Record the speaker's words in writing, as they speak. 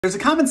There's a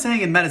common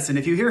saying in medicine,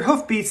 if you hear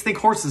hoofbeats, think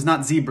horses,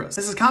 not zebras.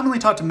 This is commonly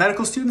taught to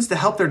medical students to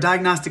help their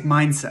diagnostic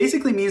mindset.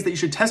 Basically means that you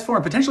should test for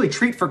and potentially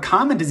treat for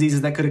common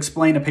diseases that could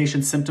explain a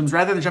patient's symptoms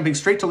rather than jumping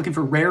straight to looking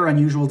for rare,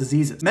 unusual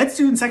diseases. Med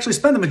students actually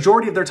spend the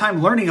majority of their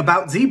time learning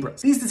about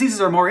zebras. These diseases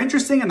are more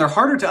interesting and they're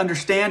harder to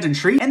understand and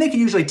treat, and they can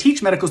usually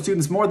teach medical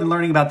students more than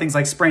learning about things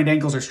like sprained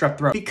ankles or strep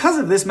throat. Because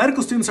of this,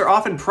 medical students are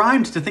often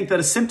primed to think that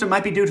a symptom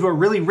might be due to a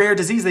really rare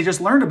disease they just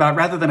learned about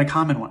rather than a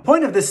common one. The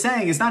point of this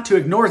saying is not to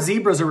ignore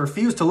zebras or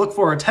refuse to look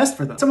for or test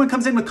for them. Someone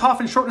comes in with cough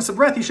and shortness of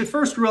breath, you should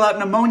first rule out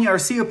pneumonia or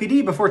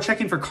COPD before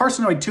checking for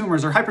carcinoid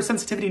tumors or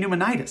hypersensitivity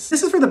pneumonitis.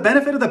 This is for the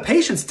benefit of the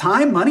patient's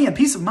time, money, and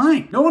peace of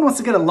mind. No one wants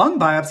to get a lung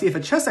biopsy if a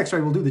chest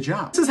x-ray will do the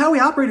job. This is how we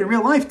operate in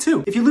real life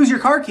too. If you lose your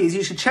car keys,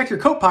 you should check your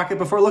coat pocket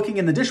before looking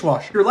in the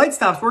dishwasher. If your light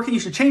stops working, you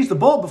should change the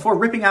bulb before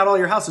ripping out all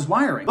your house's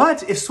wiring.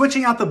 But if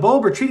switching out the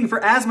bulb or treating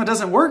for asthma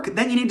doesn't work,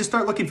 then you need to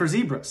start looking for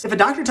zebras. If a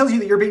doctor tells you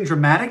that you're being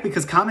dramatic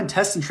because common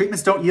tests and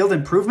treatments don't yield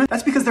improvement,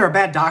 that's because they're a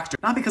bad doctor,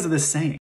 not because of this saying.